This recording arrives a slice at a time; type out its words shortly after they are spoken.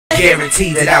guarantee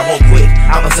that I won't quit.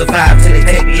 I'ma survive till they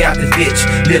take me out this bitch.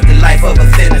 Live the life of a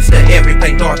sinister,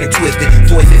 everything dark and twisted.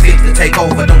 Voices fix to take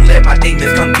over, don't let my demons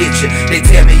come get you. They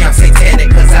tell me I'm satanic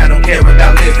cause I don't care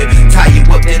about living. Tie you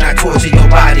up then I torture your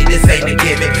body, this ain't a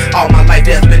gimmick. All my life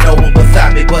there's been no one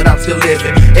beside me, but I'm still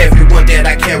living. Everyone that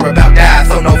I care about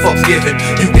dies, so no folks giving.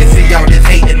 You can see all this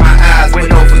hate in my eyes with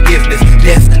no forgiveness.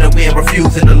 Destined to win,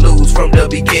 refusing to lose from the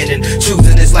beginning.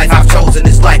 Choosing this life I've chosen,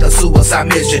 it's like a suicide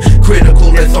mission.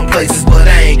 Critical in some places, but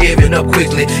I ain't giving up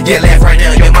quickly. Yeah, laugh right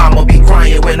now, your mama be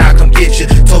crying when I come get you.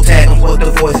 Toe tag on what the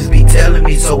voices be telling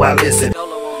me, so I listen.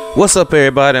 What's up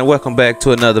everybody, and welcome back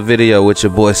to another video with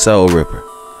your boy Soul Ripper.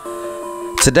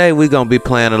 Today we gonna be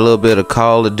playing a little bit of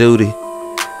Call of Duty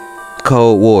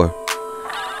Cold War.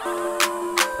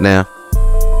 Now,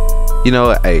 you know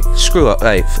what, hey, screw all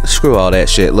that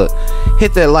shit. Look,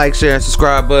 hit that like, share, and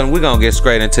subscribe button. We're gonna get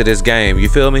straight into this game, you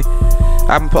feel me?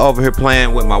 I'm over here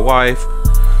playing with my wife.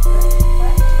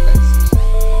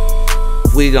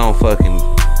 We gonna fucking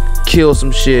kill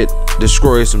some shit,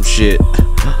 destroy some shit.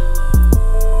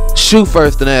 Shoot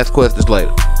first and ask questions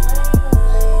later.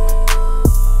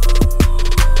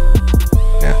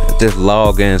 Yeah, if this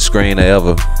login screen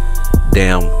ever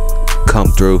damn come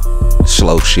through,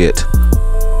 slow shit.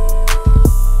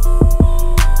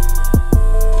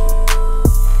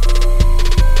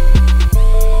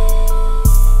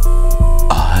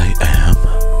 I am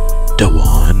the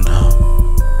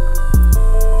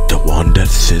one that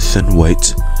sits and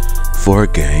waits for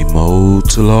game mode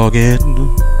to log in,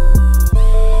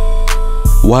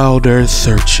 while they're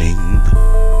searching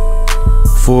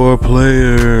for a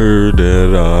player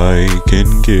that I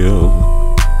can kill.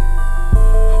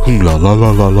 La la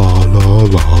la la la la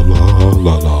la la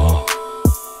la la.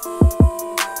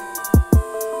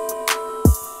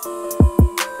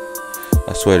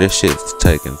 I swear this shit's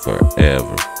taking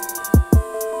forever.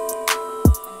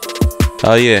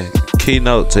 Oh yeah,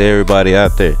 keynote to everybody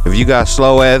out there. If you got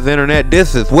slow ass internet,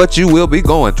 this is what you will be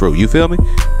going through. You feel me?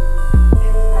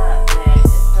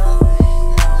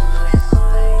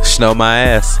 Snow my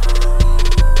ass.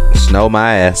 Snow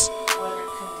my ass.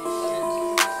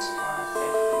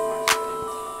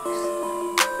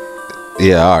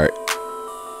 Yeah, alright.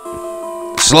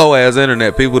 Slow ass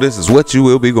internet, people. This is what you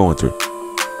will be going through.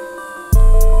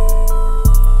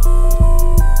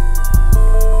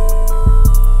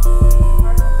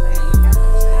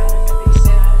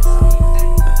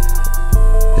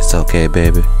 It's okay,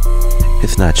 baby.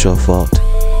 It's not your fault.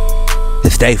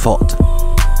 It's their fault.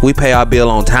 We pay our bill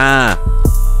on time.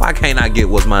 Why can't I get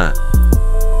what's mine?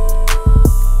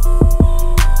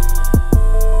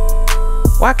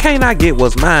 Why can't I get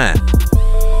what's mine?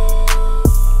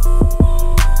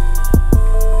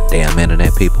 Damn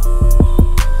internet people.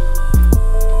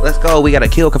 Let's go. We got a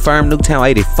kill confirmed. Newtown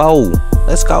 84.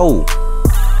 Let's go.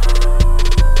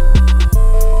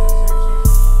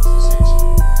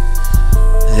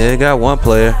 Yeah, got one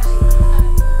player.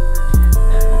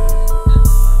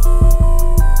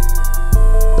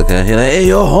 Look at him like, hey,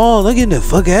 yo, hold on, get the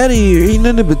fuck out of here. Ain't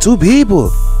nothing but two people.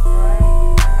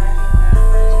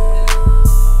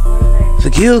 The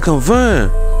kill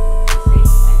confirmed.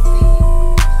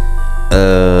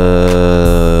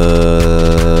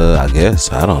 I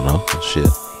guess. I don't know. Shit.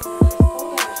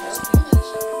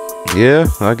 Yeah,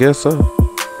 I guess so.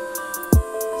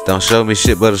 Don't show me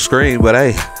shit but a screen, but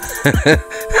hey,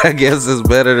 I guess it's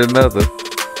better than nothing.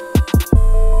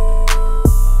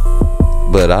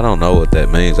 But I don't know what that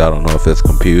means. I don't know if it's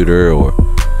computer or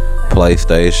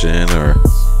PlayStation or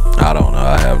I don't know.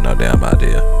 I have no damn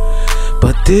idea.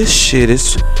 But this shit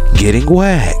is getting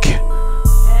whack.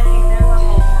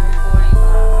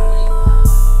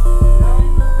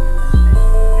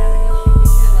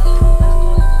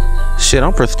 Shit,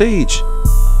 I'm prestige.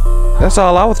 That's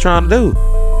all I was trying to do.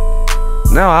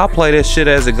 Now I'll play this shit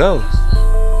as it goes.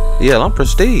 Yeah, I'm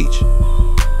prestige.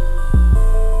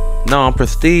 No, I'm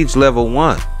prestige level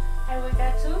 1. Hey, we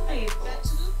got two people.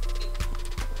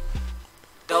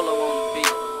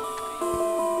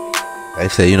 They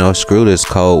say, you know, screw this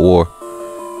Cold War.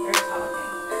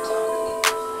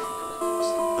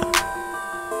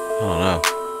 I don't know.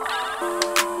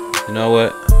 You know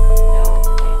what?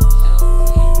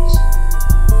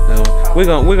 No,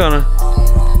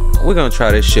 we're gonna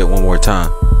try this shit one more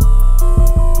time.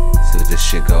 See what this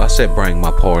shit go. I said bring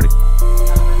my party.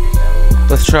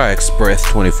 Let's try Express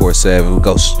 24/7. We'll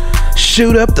go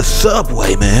shoot up the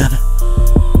subway, man.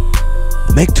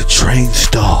 Make the train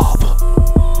stop.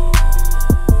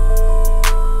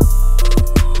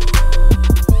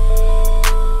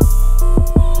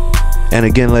 And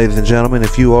again, ladies and gentlemen,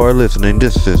 if you are listening,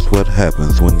 this is what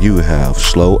happens when you have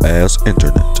slow ass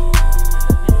internet.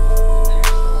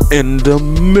 in the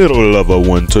middle of a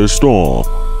winter storm.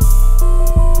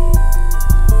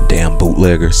 Damn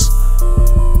bootleggers.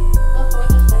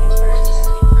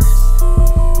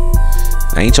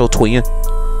 Ain't your twin?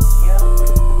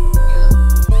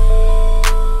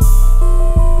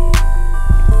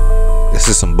 This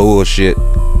is some bullshit.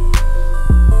 I'm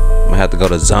gonna have to go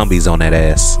to zombies on that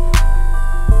ass.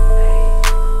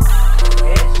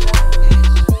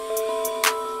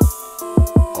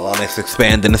 Hold on, let's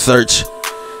expand in the search.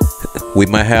 We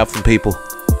might have some people.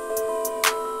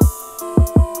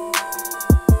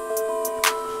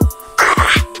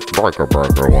 Breaker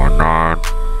 19.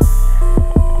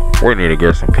 We need to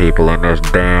get some people in this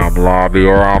damn lobby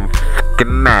or I'm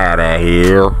fucking out of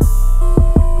here.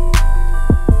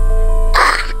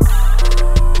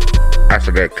 That's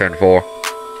a gate 10-4.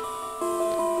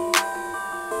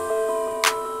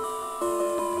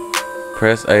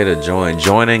 Press A to join.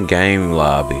 Join in game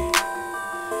lobby.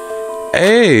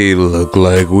 Hey, look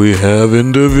like we have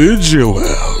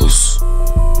individuals.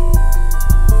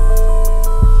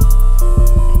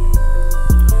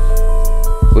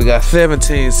 We got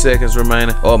 17 seconds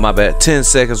remaining. Oh, my bad. 10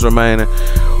 seconds remaining.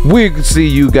 We can see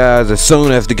you guys as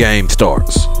soon as the game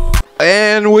starts.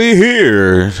 And we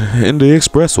here in the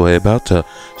expressway about to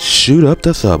shoot up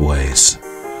the subways.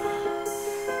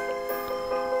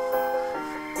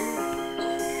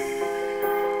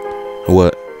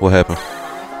 What? What happened?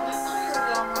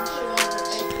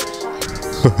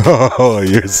 Oh,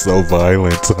 you're so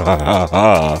violent.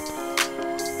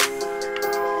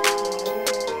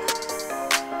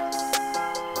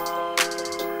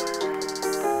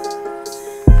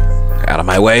 Out of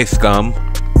my way, scum.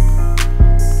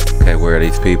 Okay, where are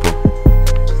these people?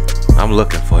 I'm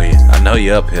looking for you. I know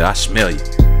you're up here. I smell you.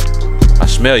 I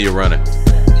smell you running.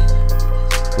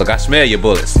 Look, I smell your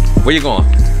bullets. Where you going?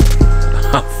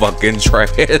 I'm fucking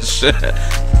trash.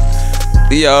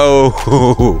 Yo.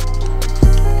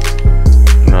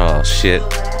 Oh, shit.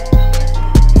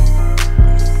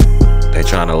 They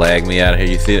trying to lag me out of here.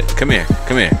 You see it? Come here.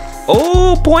 Come here.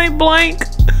 Oh, point blank.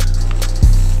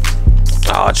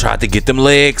 Oh, I tried to get them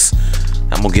legs.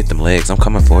 I'm gonna get them legs. I'm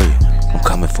coming for you. I'm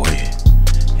coming for you.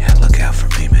 Yeah, look out for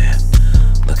me, man.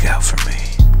 Look out for me.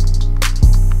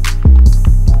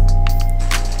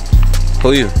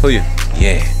 Who you? Who you?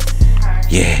 Yeah.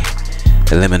 Yeah.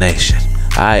 Elimination.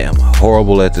 I am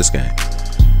horrible at this game.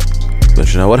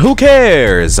 But you know what? Who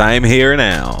cares? I'm here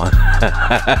now.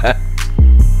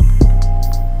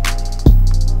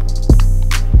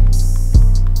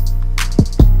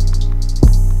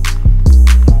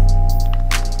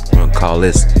 We're gonna call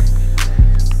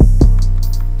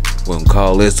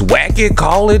this Wacky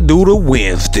Call It Doodle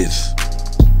Wednesdays.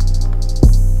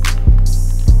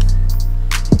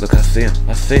 Look, I see him.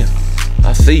 I see him.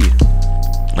 I see you.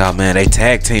 Oh man, they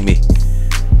tag team me.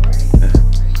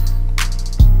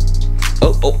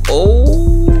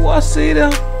 Oh, I see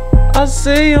them. I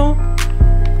see them.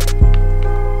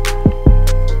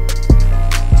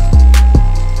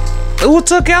 Who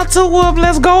took out two of them?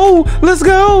 Let's go. Let's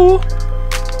go.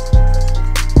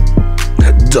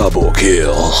 Double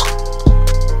kill.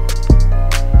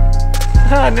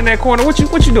 Hiding in that corner. What you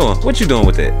doing? What you doing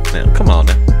with that? Now, come on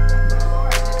now.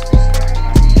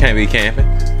 Can't be camping.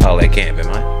 All that camping,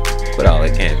 man. But all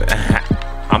that camping.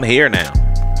 I'm here now.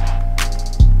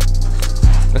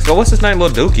 Let's go. What's his name?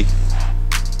 Little Dookie.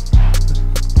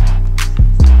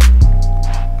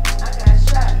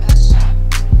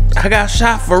 I got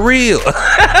shot for real.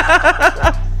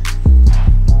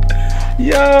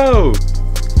 Yo.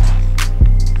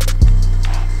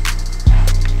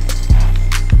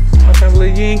 I can't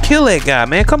believe you didn't kill that guy,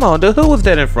 man. Come on, dude. Who was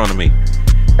that in front of me?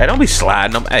 Hey, don't be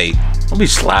sliding up. Hey, don't be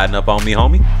sliding up on me,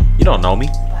 homie. You don't know me.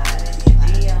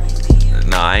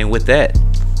 Nah, I ain't with that.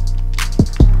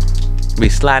 Be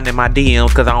sliding in my DMs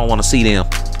because I don't want to see them.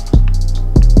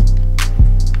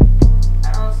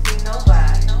 I don't see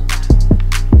nobody. I'm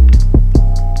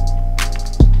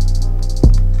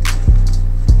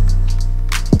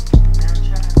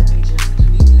trying to be just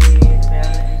tweet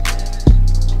about it.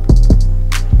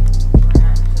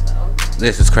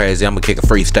 This is crazy. I'm gonna kick a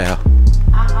freestyle.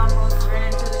 I almost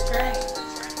ran into the train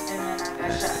and then I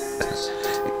got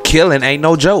shot. Killin ain't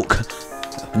no joke.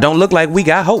 Don't look like we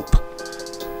got hope.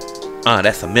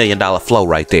 That's $1 million flow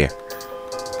right there.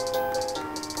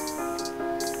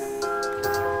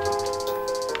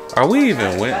 Are we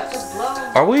even winning?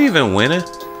 Are we even winning?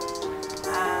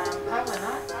 Probably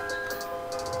not.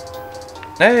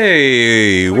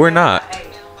 Hey, we're not.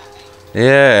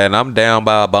 Yeah, and I'm down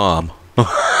by a bomb.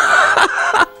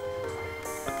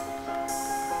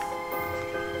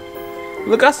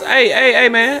 Look, hey,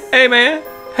 man. Hey, man.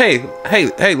 Hey,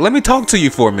 let me talk to you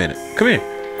for a minute. Come here.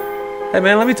 Hey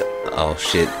man, let me. Oh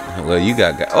shit. Well, you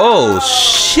got. Oh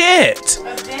shit.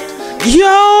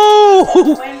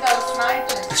 Yo.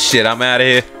 Shit, I'm out of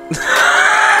here.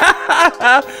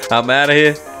 I'm out of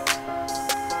here.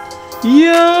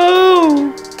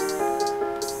 Yo.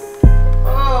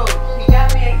 Oh, he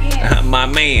got me again. My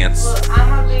mans. Look,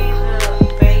 I'ma be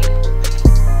the bait.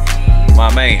 My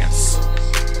mans.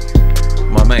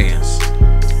 My mans.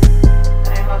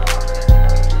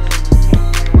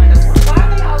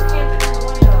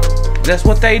 That's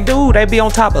what they do. They be on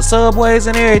top of subways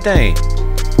and everything.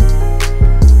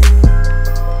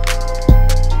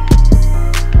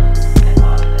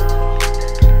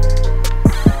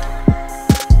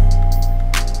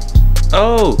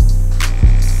 Oh.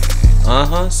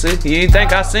 Uh-huh. See, you didn't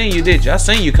think I seen you, did you? I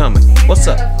seen you coming. What's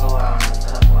up?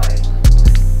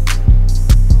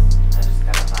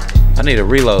 I need a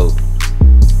reload.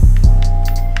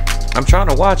 I'm trying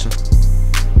to watch him.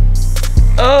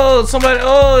 Oh, somebody.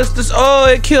 Oh, it's this. Oh,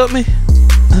 it killed me.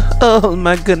 Oh,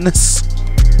 my goodness.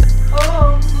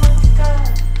 Oh, my God.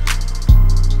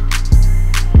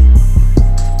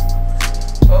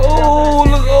 Oh,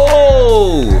 look.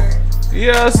 Oh.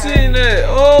 Yeah, I seen that.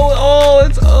 Oh,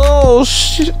 it's. Oh,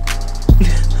 shit.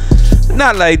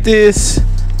 Not like this.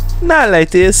 Not like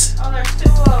this. Oh, there's 2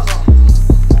 of them.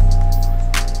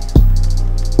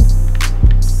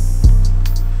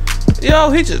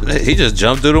 Yo, he just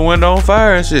jumped through the window on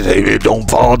fire and shit. Hey, don't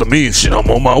fall to me and shit. I'm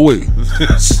on my way. I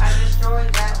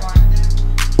destroyed that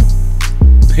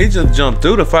one. He just jumped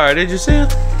through the fire. Did you see him?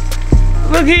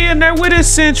 Look, he in there with his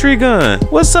sentry gun.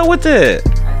 What's up with that?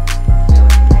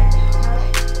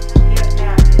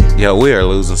 Yo, we are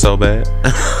losing so bad.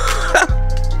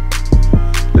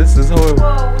 This is horrible.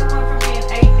 Whoa, we went from being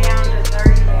 8 down to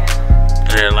 30 down.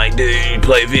 They're like, dude, you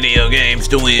play video games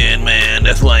to win, man.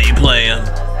 That's why you play them.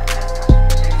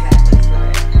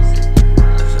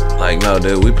 Like, no,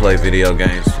 dude, we play video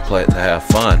games to play to have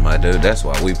fun, my dude. That's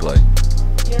why we play.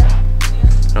 Yeah.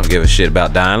 I don't give a shit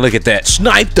about dying. Look at that.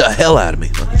 Snipe the hell out of me.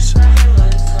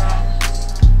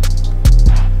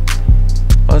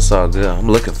 Oh, it's all good. I'm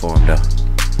looking for him, though.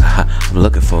 I'm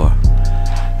looking for him.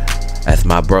 As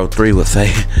my bro 3 would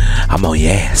say, I'm on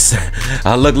your ass.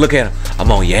 Look at him.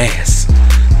 I'm on your ass.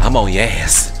 I'm on your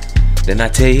ass. Didn't I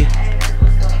tell you?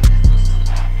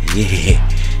 Yeah.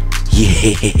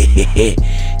 Yeah.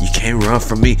 You can't run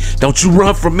from me. Don't you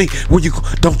run from me. Where you go?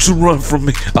 Don't you run from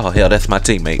me. Oh, hell, that's my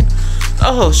teammate.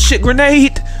 Oh, shit,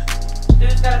 grenade.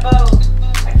 Dude's got a bow.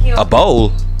 I killed A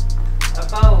bowl? a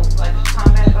bow, like a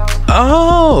combat bow.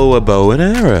 Oh, a bow and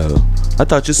arrow. I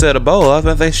thought you said a bowl. I was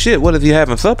gonna say, shit, what is he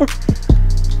having supper?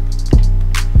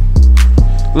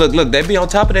 Look, they be on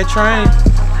top of that train.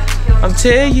 I'm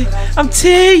telling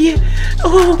you.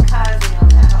 Oh,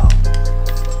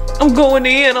 I'm going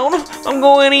in on him. I'm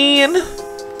going in.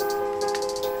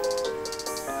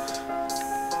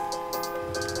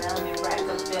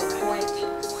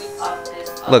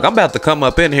 Look, I'm about to come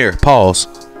up in here. Pause.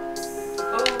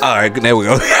 All right, there we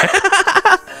go.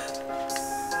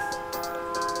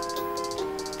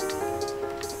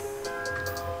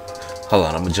 Hold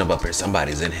on, I'm gonna jump up here.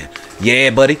 Somebody's in here. Yeah,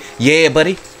 buddy. Yeah,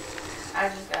 buddy. I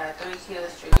just got a 3 kill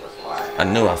streak before I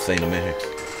knew I seen him in here.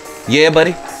 Yeah,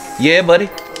 buddy. Yeah, buddy.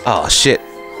 Oh shit.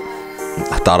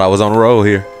 I thought I was on the road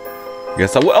here.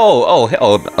 Guess I. Oh,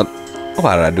 hell.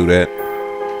 Why did I do that?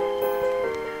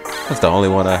 That's the only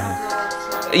one I.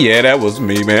 Yeah, that was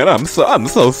me, man. I'm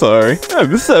so sorry.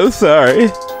 I'm so sorry.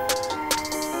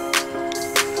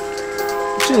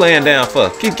 What you laying down for?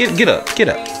 Get up. Get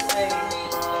up.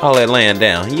 All that laying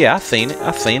down. Yeah, I seen it.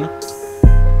 I seen it.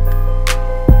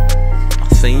 I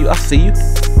seen you. I see you.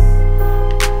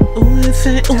 Ooh.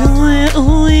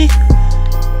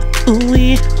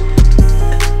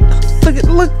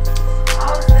 Look.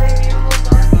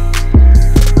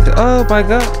 Oh my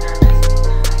god.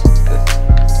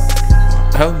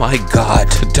 Oh my god.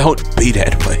 Don't be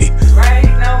that way. Right?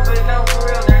 No, for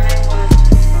real. Their name was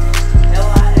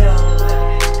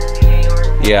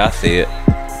Lil. Yeah, I see it.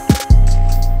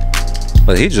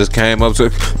 But he just came up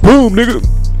to, boom, nigga.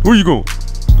 Where you going?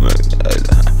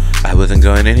 I wasn't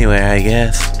going anywhere, I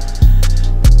guess.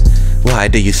 Why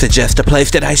do you suggest a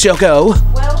place that I shall go?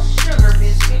 Well, sugar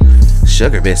biscuits.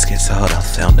 Sugar biscuits. Oh, those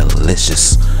sound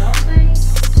delicious. Don't they?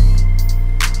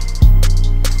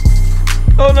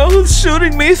 Oh no, who's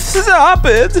shooting me? Stop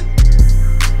it!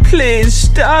 Please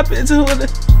stop it.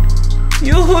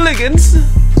 You hooligans.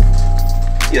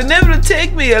 You'll never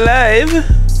take me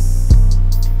alive.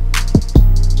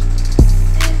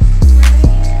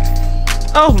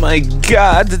 Oh my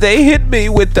god, they hit me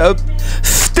with the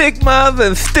stigmas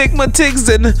and stigmatics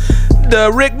and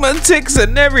the rigmatics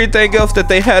and everything else that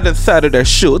they had inside of their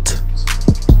chute.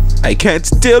 I can't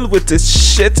deal with this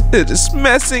shit. It is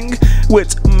messing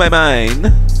with my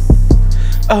mind.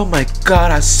 Oh my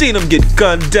god, I seen him get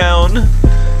gunned down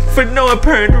for no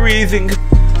apparent reason,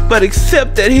 but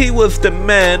except that he was the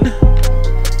man.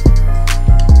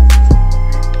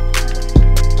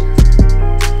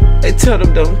 I told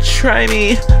him, don't try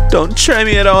me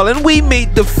at all, and we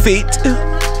meet defeat.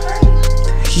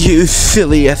 You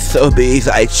silly SOBs,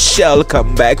 I shall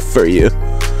come back for you.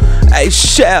 I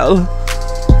shall.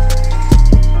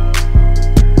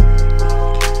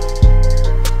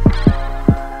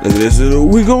 Look at this.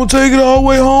 We gonna take it all the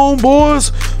way home,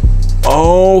 boys.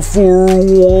 All for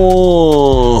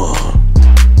one.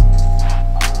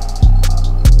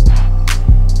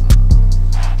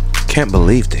 Can't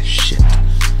believe this shit.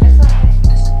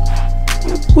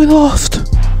 We lost.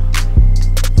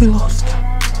 We lost.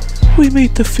 We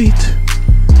meet defeat.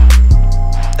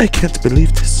 I can't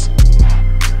believe this.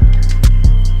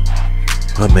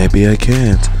 Or maybe I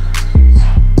can't.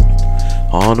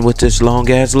 On with this long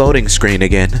ass loading screen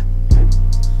again.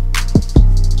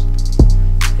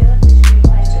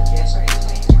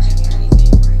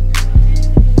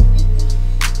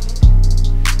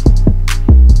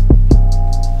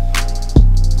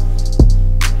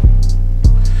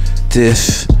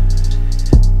 This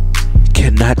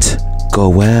cannot go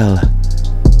well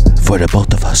for the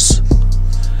both of us.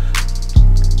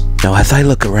 Now, as I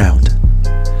look around,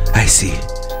 I see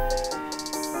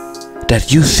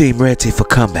that you seem ready for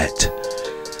combat.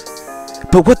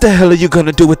 But what the hell are you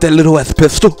gonna do with that little ass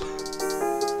pistol?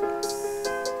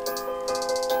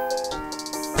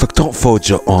 Look, don't fold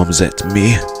your arms at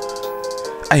me.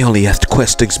 I only asked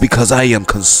questions because I am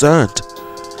concerned.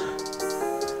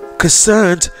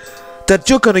 Concerned that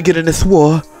you're gonna get in this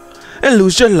war and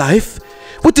lose your life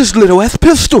with this little ass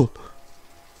pistol.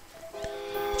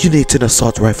 You need an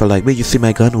assault rifle like me. You see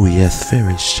my gun? Oh yes,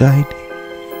 very shiny.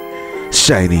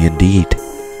 Shiny indeed.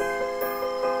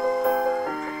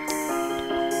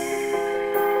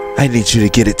 I need you to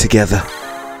get it together.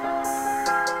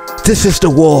 This is the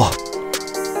war.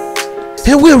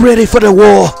 And we're ready for the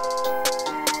war.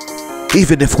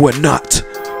 Even if we're not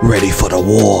ready for the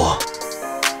war.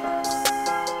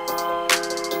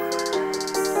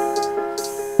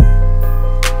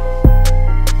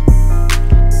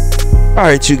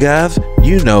 Alright, you guys,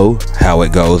 you know how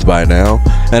it goes by now.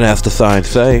 And as the signs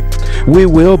say, we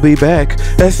will be back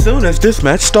as soon as this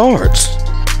match starts.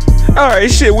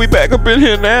 Alright, shit, we back up in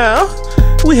here now.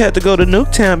 We had to go to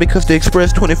Nuketown because the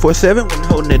Express 24/7 wasn't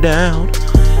holding it down.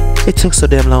 It took so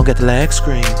damn long at the lag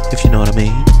screen, if you know what I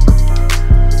mean.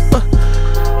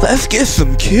 Let's get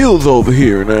some kills over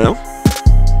here now.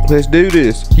 Let's do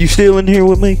this. You still in here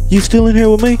with me? You still in here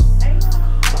with me?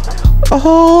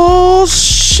 Oh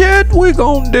shit, we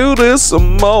gonna do this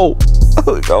some more.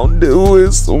 We gonna do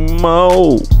it some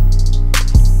more.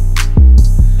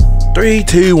 3,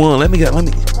 2, 1. Let me at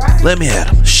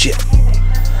him. Shit.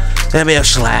 Let me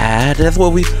slide. That's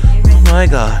what we. Oh my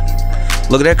god.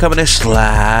 Look at that coming in.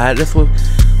 Slide. That's what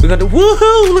we're gonna do.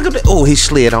 Woohoo! Look at that. Oh, he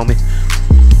slid on me.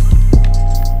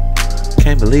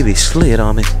 Can't believe he slid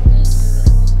on me.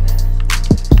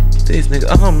 These niggas.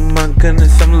 Oh my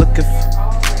goodness. I'm looking for.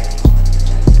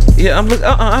 Yeah, I'm looking.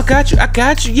 I got you. I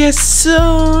got you. Yes,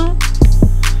 sir.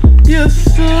 Yes,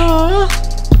 sir.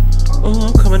 Oh,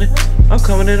 I'm coming in. I'm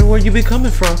coming in where you be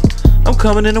coming from. I'm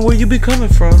coming in where you be coming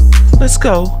from. Let's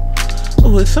go.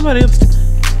 Oh, is somebody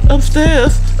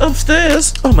upstairs?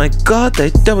 Upstairs. Oh my god, they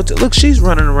double. Look, she's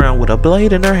running around with a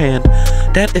blade in her hand.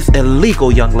 That is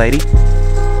illegal, young lady.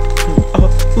 Oh,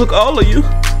 look, all of you.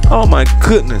 Oh my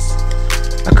goodness.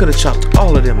 I could have chopped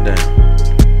all of them down.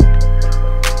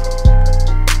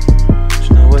 You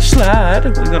know what? Slide.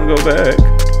 We're gonna go back.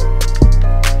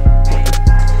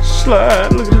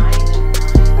 Slide. Look at that.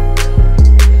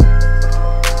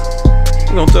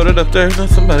 We're gonna throw that up there. No,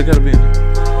 somebody gotta be in there.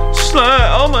 Slide.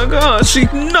 Oh my god, she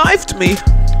knifed me.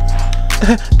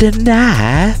 The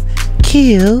knife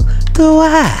killed the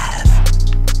wife.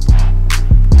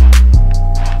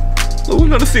 Well, we're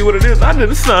gonna see what it is. I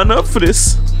didn't sign up for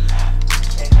this.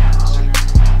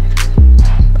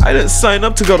 I didn't sign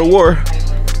up to go to war.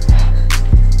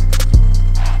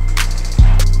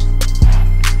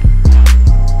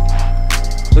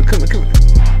 Look, come here.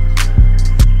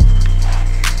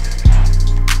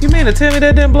 You mean to tell me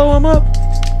that didn't blow him up?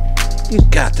 You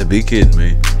got to be kidding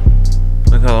me.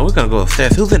 Look, hold on, we're gonna go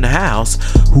upstairs. Who's in the house?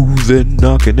 Who's in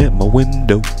knocking at my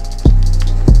window?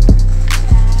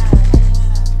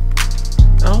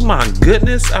 Oh my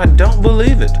goodness, I don't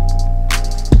believe it.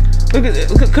 Look at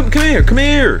it. Look, come here, come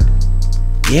here.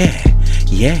 Yeah,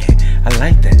 I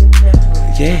like that.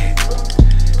 Yeah.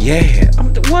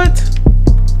 What?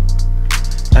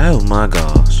 Oh my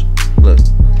gosh. Look.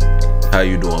 How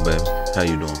you doing, baby? How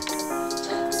you doing?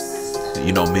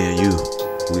 You know, me and you,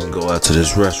 we can go out to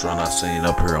this restaurant I seen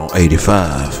up here on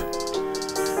 85.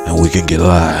 And we can get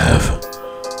live.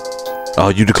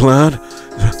 Oh, you declined?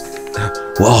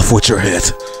 Well, off with your head.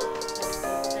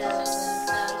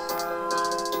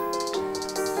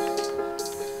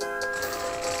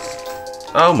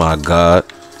 Oh my God.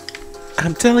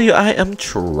 I'm telling you, I am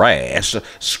trash.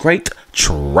 Straight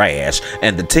trash.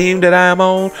 And the team that I'm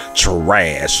on,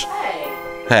 trash.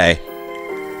 Hey.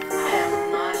 I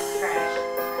am not trash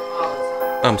all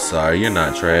the time. I'm sorry, you're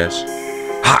not trash.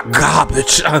 Hot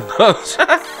garbage. I know.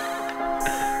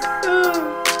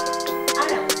 I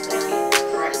am second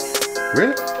right now.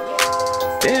 Really?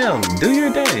 Damn, do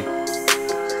your day.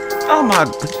 Oh my,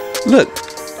 look,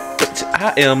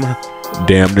 I am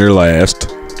damn near last.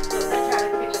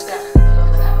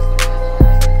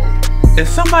 Is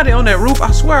somebody on that roof?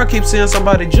 I swear I keep seeing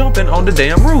somebody jumping on the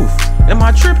damn roof. Am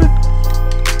I tripping?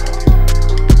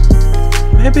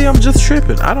 Maybe I'm just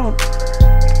tripping. I don't.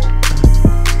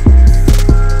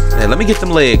 Hey, let me get them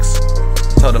legs.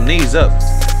 Tell them knees up.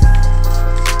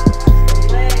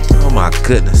 Oh my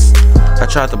goodness. I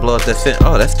tried to blow up that fence.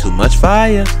 Oh, that's too much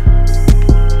fire.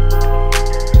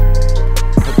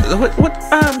 What?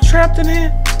 I'm trapped in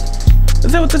here?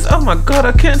 Is that what this? Oh my God,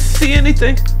 I can't see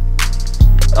anything.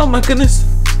 Oh my goodness.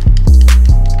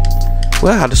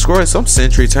 Well, I destroyed some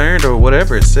sentry turned or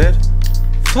whatever it said.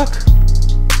 Fuck.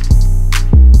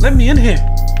 Let me in here.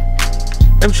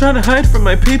 I'm trying to hide from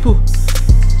my people.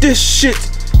 This shit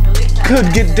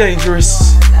could get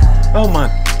dangerous. Oh my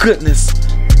goodness.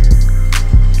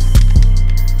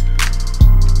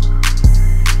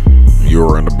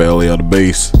 You're in the belly of the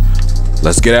beast.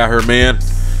 Let's get out here, man,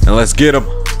 and let's get him.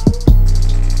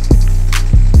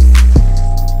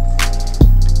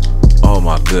 Oh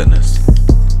my goodness.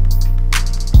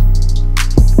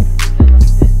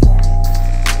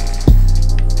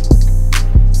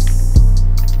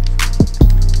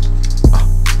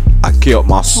 I killed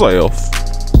myself.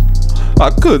 I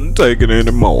couldn't take it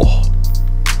anymore.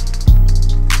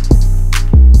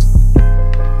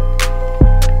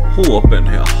 Who up in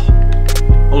here?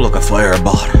 I'm looking for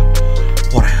everybody.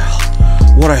 What the hell?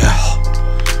 What the hell?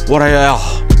 What the hell?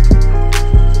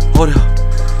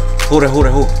 Who the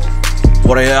hell?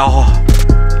 What the hell?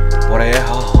 What the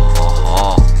hell?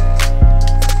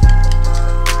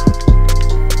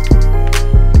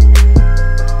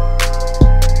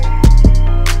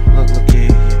 Look,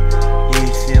 yeah. You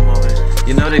ain't see him over there.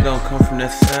 You know they gonna come from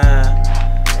that side.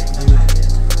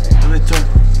 Let me turn.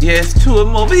 Yeah, it's two of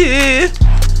them over here.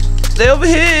 They over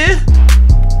here.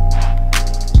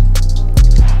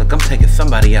 Look, I'm taking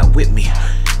somebody out with me.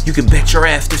 You can bet your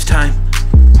ass this time.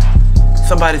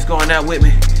 Somebody's going out with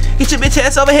me. Get your bitch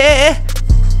ass over here.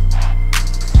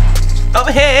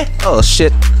 Over here. Oh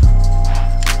shit.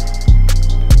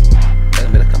 Oh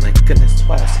my goodness.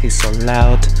 Why is he so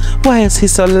loud? Why is he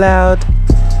so loud?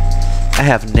 I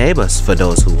have neighbors for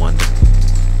those who wonder.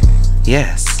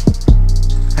 Yes.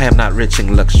 I am not rich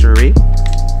in luxury.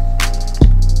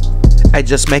 I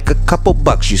just make a couple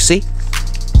bucks, you see?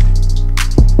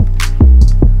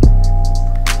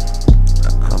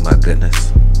 Oh my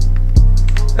goodness.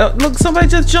 Oh, look, somebody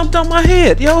just jumped on my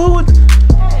head. Yo,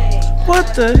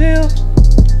 what the hell?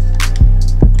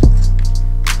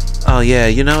 Oh yeah,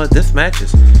 you know what? This match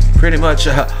is pretty much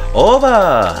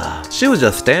over. She was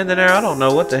just standing there. I don't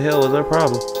know what the hell was her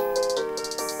problem.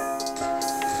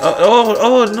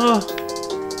 Oh no.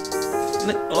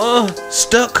 Oh,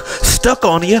 stuck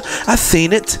on you. I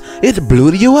seen it. It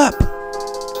blew you up.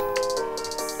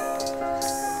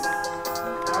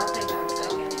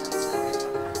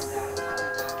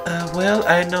 Well,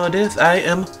 I know this. I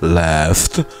am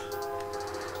last.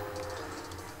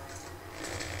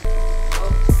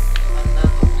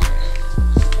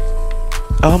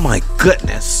 Oh my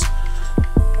goodness.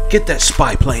 Get that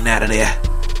spy plane out of there.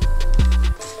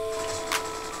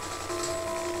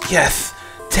 Yes.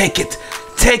 Take it.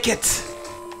 Take it.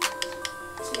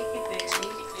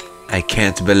 I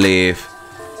can't believe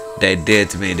they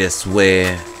did me this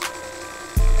way.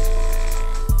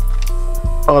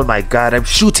 Oh my God, I'm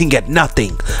shooting at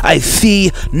nothing. I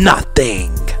see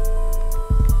nothing.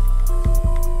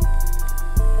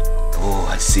 Oh,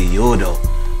 I see you though.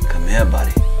 Come here,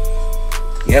 buddy.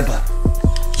 Yeah, but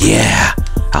yeah,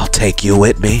 I'll take you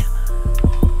with me.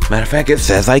 Matter of fact, it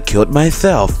says I killed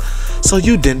myself, so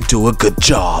you didn't do a good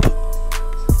job.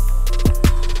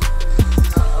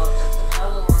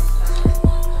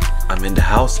 I'm in the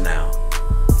house now,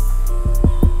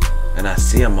 and I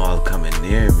see them all coming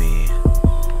near me,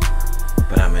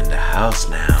 but I'm in the house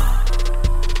now.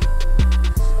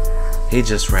 He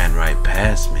just ran right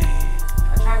past me.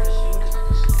 I tried to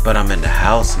shoot. But I'm in the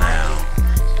house now.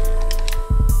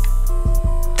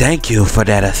 Thank you for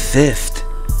that assist.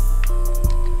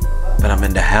 But I'm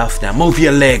in the house now. Move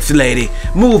your legs, lady.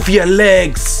 Move your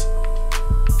legs.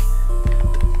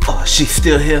 Oh, she's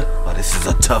still here? Oh, this is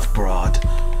a tough broad.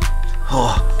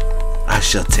 Oh, I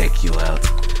shall take you out.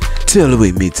 Till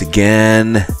we meet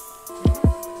again.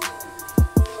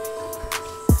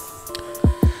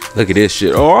 Look at this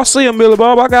shit. Oh, I see him, Billy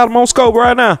Bob. I got him on scope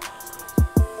right now.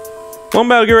 I'm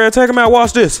about to get ready to take him out.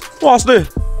 Watch this. Watch this.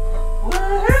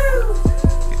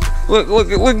 Look,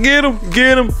 get him.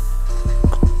 Get him.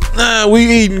 Nah, we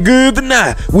eating good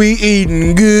tonight. We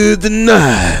eating good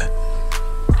tonight.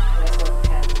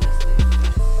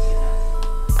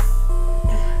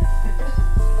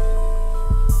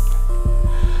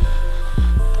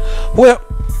 Well,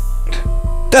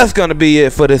 that's gonna be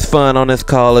it for this fun on this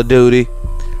Call of Duty.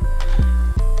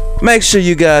 Make sure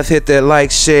you guys hit that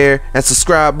like, share, and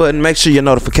subscribe button. Make sure your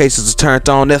notifications are turned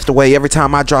on. That's the way every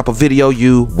time I drop a video,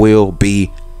 you will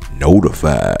be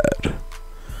notified.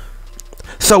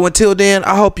 So until then,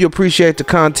 I hope you appreciate the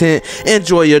content.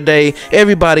 Enjoy your day.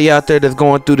 Everybody out there that's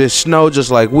going through this snow just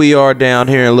like we are down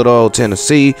here in little old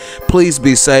Tennessee, please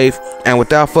be safe. And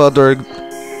without further ado,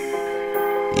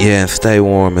 yeah, and stay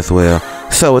warm as well.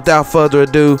 So without further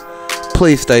ado,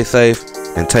 please stay safe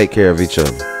and take care of each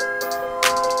other.